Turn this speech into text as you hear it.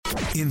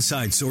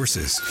Inside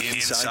Sources.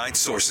 Inside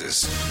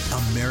Sources.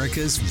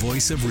 America's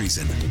voice of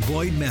reason.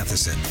 Boyd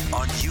Matheson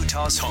on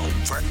Utah's home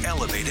for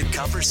elevated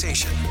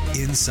conversation.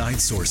 Inside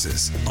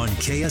Sources on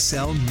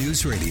KSL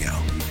News Radio.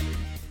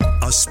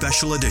 A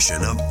special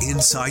edition of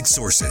Inside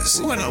Sources.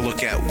 We want to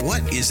look at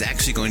what is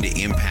actually going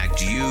to impact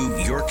you,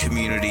 your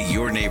community,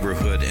 your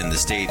neighborhood, and the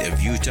state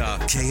of Utah.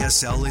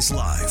 KSL is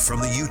live from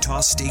the Utah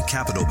State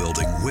Capitol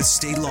building with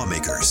state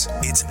lawmakers.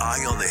 It's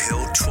Eye on the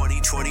Hill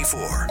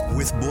 2024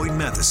 with Boyd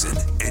Matheson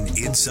and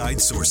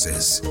Inside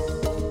Sources.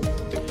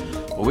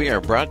 We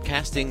are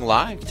broadcasting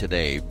live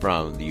today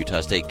from the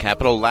Utah State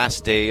Capitol.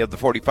 Last day of the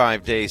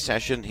 45-day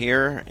session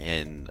here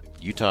in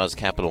Utah's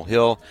Capitol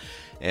Hill.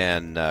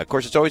 And, of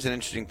course, it's always an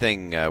interesting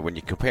thing when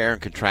you compare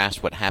and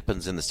contrast what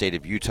happens in the state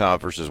of Utah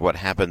versus what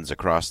happens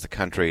across the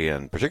country,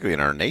 and particularly in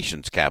our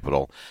nation's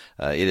capital.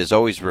 It is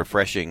always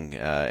refreshing.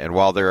 And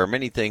while there are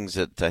many things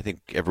that I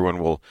think everyone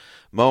will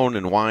moan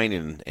and whine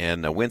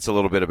and wince a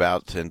little bit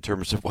about in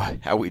terms of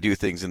how we do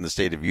things in the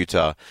state of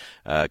Utah,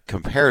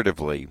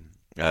 comparatively,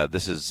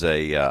 this is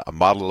a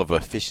model of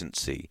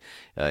efficiency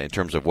in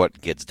terms of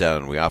what gets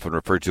done. We often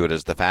refer to it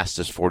as the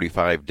fastest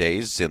 45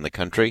 days in the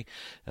country.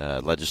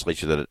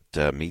 Legislature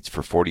that meets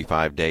for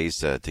 45 days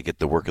to get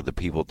the work of the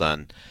people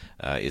done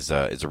is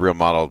a real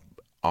model,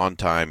 on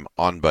time,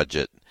 on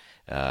budget,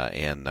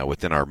 and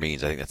within our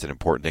means. I think that's an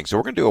important thing. So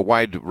we're going to do a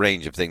wide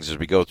range of things as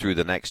we go through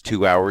the next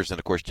 2 hours. And,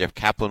 of course, Jeff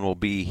Kaplan will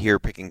be here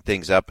picking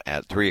things up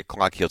at 3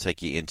 o'clock. He'll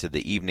take you into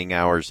the evening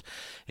hours.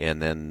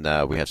 And then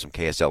we have some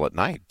KSL at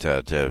night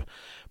to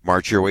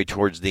march your way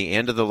towards the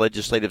end of the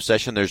legislative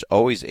session. There's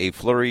always a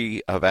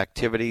flurry of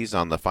activities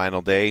on the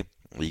final day.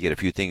 You get a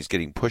few things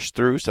getting pushed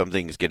through, some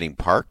things getting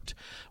parked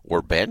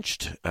or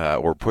benched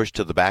or pushed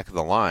to the back of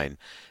the line.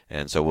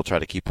 And so we'll try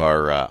to keep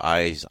our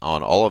eyes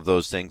on all of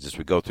those things as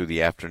we go through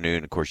the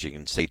afternoon. Of course, you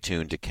can stay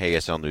tuned to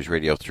KSL News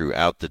Radio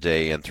throughout the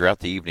day and throughout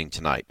the evening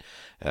tonight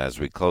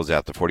as we close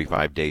out the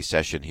 45-day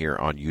session here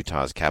on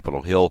Utah's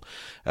Capitol Hill.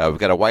 We've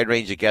got a wide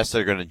range of guests that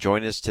are going to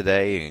join us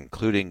today,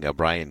 including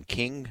Brian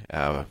King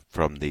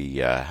from the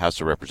House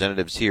of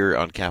Representatives here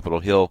on Capitol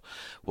Hill.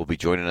 Will be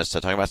joining us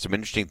talking about some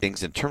interesting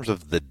things in terms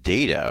of the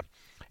data,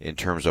 in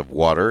terms of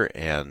water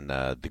and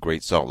the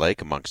Great Salt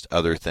Lake, amongst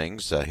other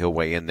things. He'll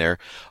weigh in there.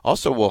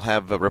 Also, we'll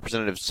have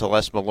Representative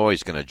Celeste Malloy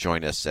is going to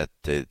join us at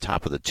the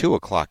top of the 2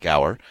 o'clock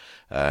hour,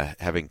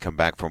 having come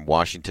back from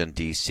Washington,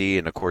 D.C.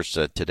 And, of course,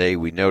 today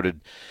we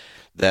noted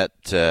that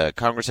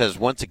Congress has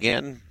once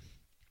again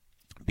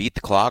beat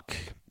the clock.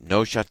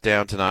 No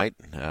shutdown tonight.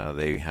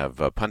 They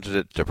have punted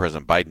it to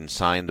President Biden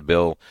signed the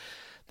bill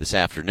this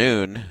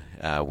afternoon,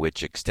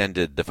 which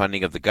extended the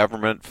funding of the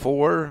government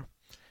for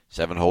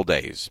 7 whole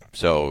days.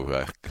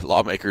 So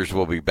lawmakers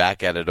will be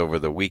back at it over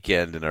the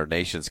weekend in our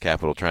nation's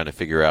capital trying to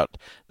figure out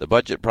the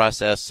budget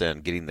process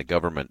and getting the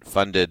government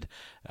funded.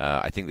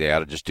 I think they ought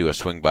to just do a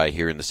swing by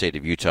here in the state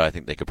of Utah. I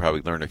think they could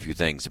probably learn a few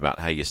things about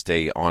how you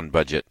stay on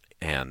budget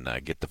and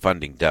get the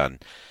funding done.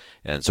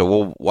 And so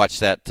we'll watch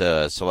that.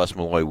 Celeste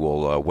Malloy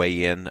will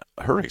weigh in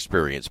her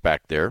experience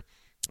back there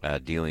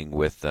dealing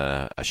with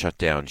a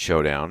shutdown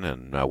showdown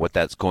and what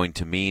that's going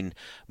to mean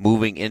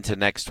moving into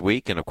next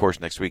week. And, of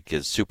course, next week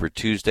is Super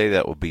Tuesday.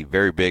 That will be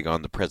very big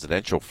on the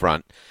presidential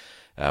front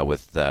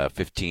with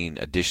 15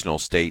 additional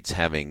states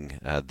having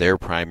their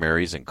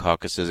primaries and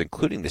caucuses,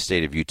 including the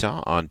state of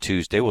Utah, on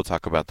Tuesday. We'll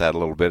talk about that a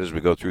little bit as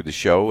we go through the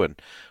show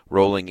and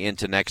rolling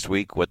into next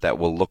week, what that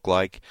will look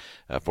like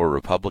for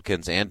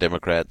Republicans and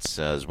Democrats,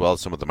 as well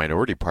as some of the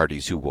minority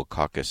parties who will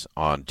caucus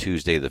on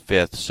Tuesday the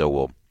 5th. So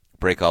we'll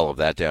break all of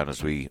that down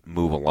as we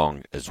move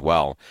along as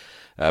well.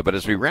 But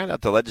as we round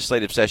out the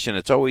legislative session,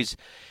 it's always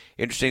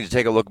interesting to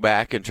take a look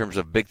back in terms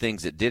of big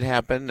things that did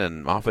happen,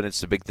 and often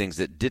it's the big things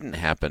that didn't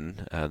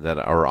happen that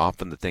are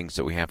often the things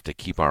that we have to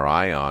keep our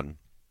eye on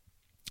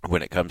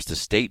when it comes to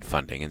state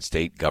funding and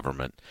state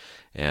government.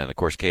 And, of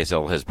course,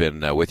 KSL has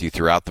been with you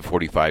throughout the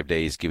 45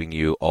 days, giving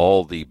you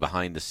all the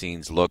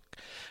behind-the-scenes look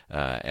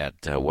at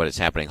what is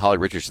happening. Holly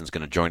Richardson's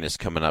going to join us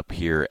coming up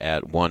here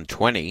at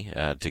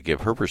 1:20 to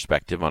give her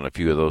perspective on a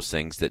few of those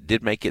things that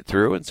did make it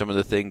through, and some of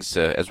the things,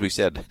 as we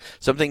said,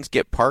 some things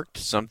get parked,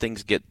 some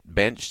things get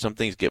benched, some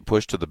things get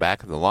pushed to the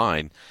back of the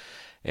line.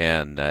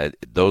 And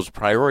those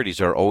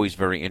priorities are always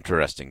very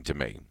interesting to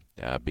me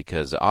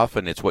because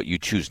often it's what you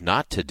choose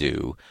not to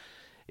do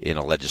in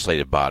a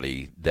legislative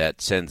body that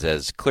sends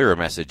as clear a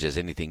message as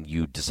anything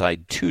you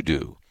decide to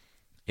do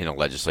in a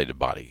legislative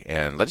body.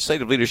 And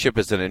legislative leadership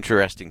is an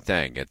interesting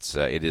thing.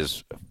 It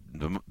is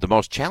the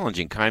most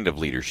challenging kind of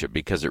leadership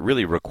because it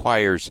really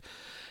requires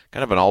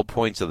kind of an all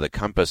points of the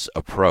compass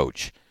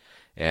approach.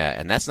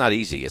 And that's not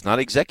easy. It's not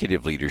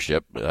executive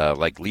leadership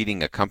like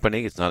leading a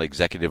company. It's not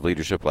executive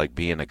leadership like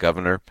being a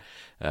governor.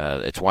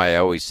 It's why I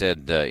always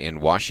said in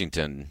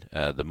Washington,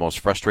 the most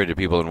frustrated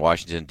people in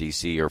Washington,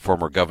 D.C. are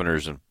former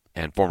governors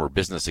and former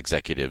business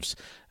executives.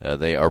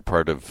 They are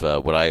part of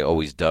what I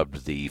always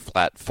dubbed the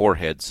Flat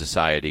Forehead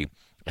Society,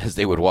 as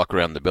they would walk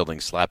around the building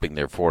slapping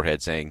their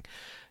forehead saying,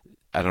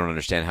 I don't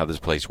understand how this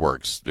place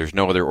works. There's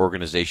no other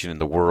organization in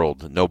the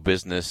world, no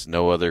business,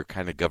 no other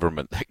kind of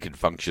government that can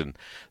function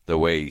the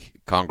way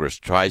Congress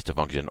tries to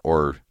function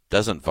or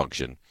doesn't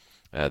function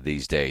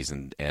these days.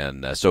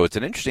 And so it's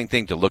an interesting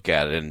thing to look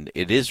at, and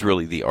it is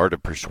really the art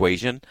of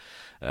persuasion.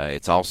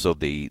 It's also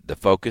the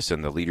focus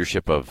and the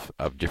leadership of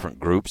different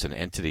groups and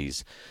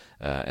entities.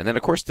 And then,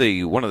 of course,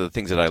 one of the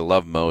things that I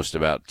love most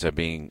about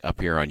being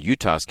up here on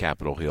Utah's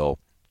Capitol Hill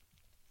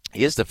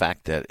is the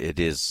fact that it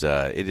is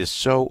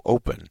so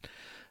open.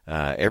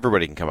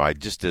 Everybody can come by.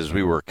 Just as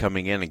we were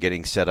coming in and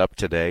getting set up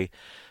today,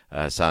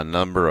 saw a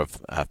number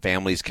of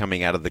families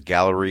coming out of the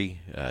gallery,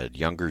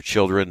 younger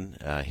children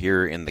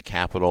here in the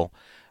Capitol,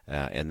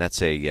 and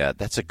that's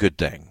a good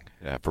thing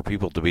for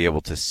people to be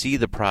able to see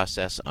the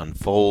process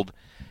unfold.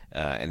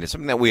 And it's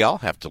something that we all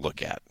have to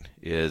look at,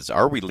 is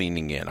are we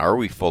leaning in? Are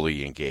we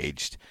fully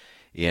engaged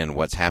in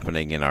what's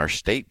happening in our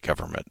state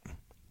government?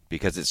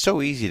 Because it's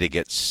so easy to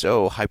get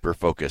so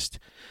hyper-focused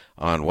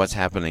on what's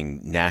happening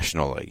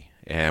nationally.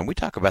 And we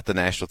talk about the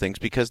national things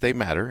because they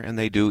matter and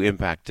they do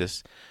impact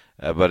us.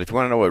 But if you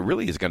want to know what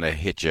really is going to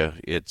hit you,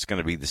 it's going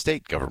to be the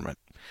state government.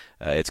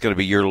 It's going to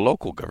be your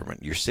local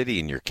government, your city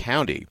and your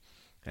county.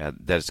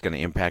 That's going to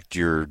impact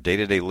your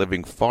day-to-day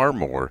living far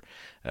more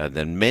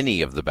than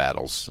many of the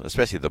battles,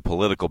 especially the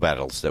political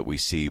battles that we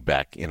see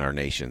back in our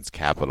nation's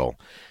capital.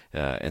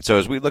 And so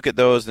as we look at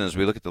those and as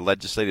we look at the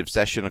legislative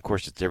session, of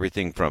course, it's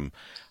everything from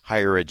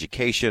higher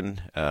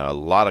education, a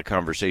lot of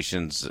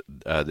conversations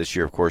this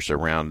year, of course,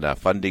 around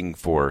funding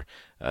for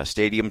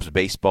stadiums,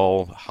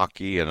 baseball,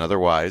 hockey, and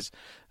otherwise.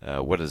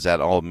 What does that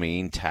all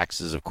mean?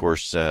 Taxes, of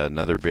course,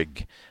 another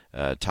big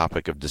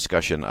topic of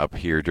discussion up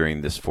here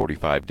during this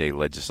 45-day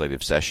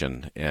legislative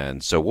session.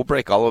 And so we'll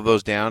break all of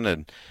those down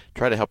and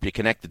try to help you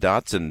connect the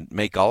dots and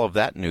make all of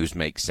that news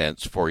make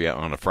sense for you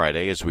on a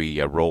Friday as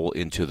we roll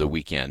into the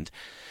weekend.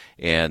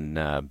 And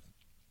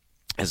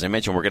as I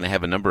mentioned, we're going to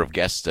have a number of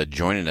guests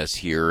joining us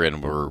here,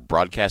 and we're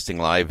broadcasting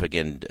live.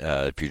 Again,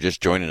 if you're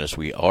just joining us,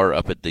 we are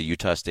up at the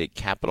Utah State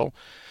Capitol.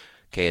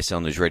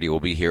 KSL News Radio will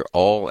be here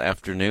all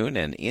afternoon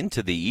and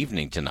into the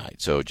evening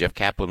tonight. So Jeff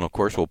Kaplan, of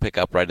course, will pick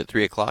up right at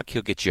 3 o'clock.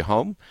 He'll get you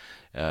home.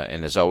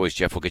 And as always,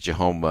 Jeff will get you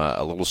home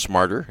a little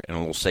smarter and a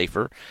little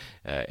safer.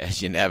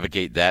 As you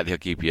navigate that, he'll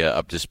keep you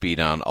up to speed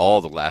on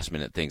all the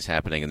last-minute things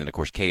happening. And then, of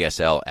course,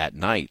 KSL at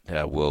night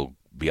will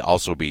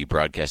also be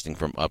broadcasting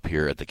from up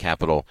here at the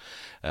Capitol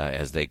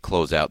as they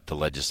close out the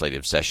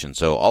legislative session.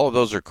 So all of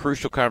those are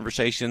crucial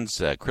conversations,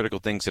 critical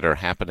things that are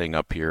happening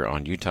up here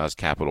on Utah's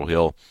Capitol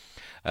Hill.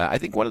 I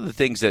think one of the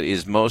things that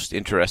is most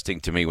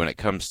interesting to me when it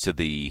comes to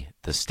the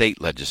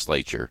state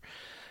legislature,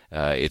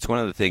 it's one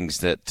of the things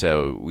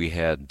that we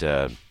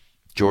had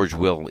George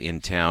Will in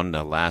town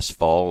last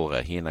fall.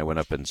 He and I went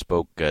up and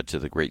spoke to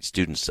the great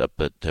students up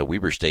at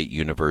Weber State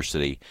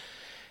University.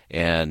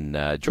 And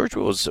George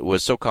Will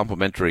was so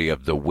complimentary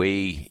of the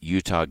way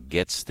Utah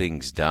gets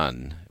things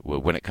done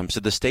when it comes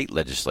to the state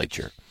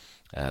legislature.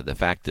 The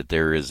fact that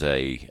there is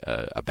a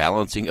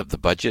balancing of the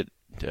budget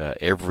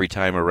every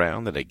time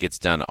around, that it gets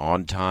done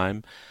on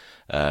time.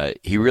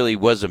 He really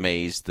was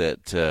amazed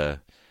that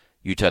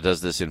Utah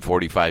does this in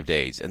 45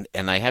 days.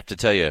 And I have to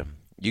tell you,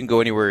 you can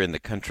go anywhere in the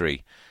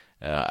country.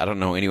 I don't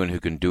know anyone who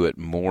can do it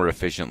more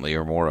efficiently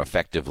or more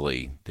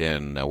effectively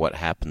than what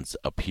happens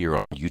up here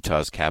on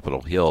Utah's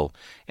Capitol Hill.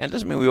 And it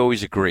doesn't mean we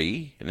always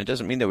agree, and it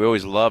doesn't mean that we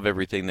always love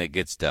everything that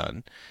gets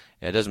done.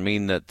 It doesn't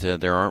mean that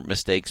there aren't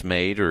mistakes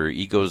made or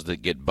egos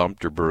that get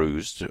bumped or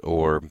bruised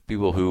or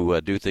people who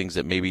do things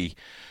that maybe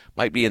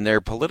might be in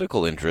their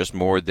political interest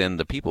more than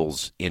the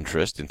people's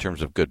interest in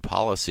terms of good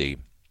policy.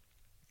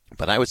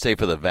 But I would say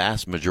for the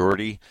vast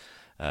majority,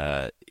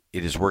 it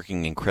is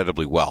working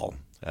incredibly well.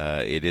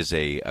 It is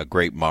a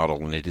great model,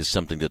 and it is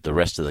something that the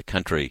rest of the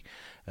country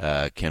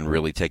can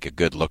really take a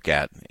good look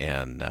at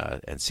and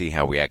see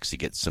how we actually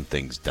get some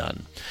things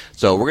done.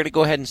 So we're going to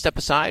go ahead and step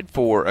aside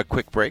for a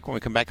quick break. When we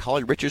come back,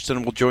 Holly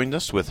Richardson will join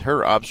us with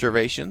her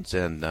observations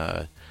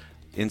and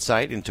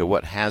insight into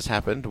what has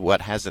happened,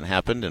 what hasn't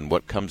happened, and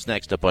what comes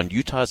next up on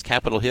Utah's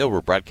Capitol Hill.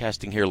 We're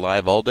broadcasting here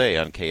live all day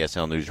on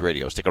KSL News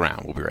Radio. Stick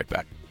around. We'll be right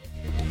back.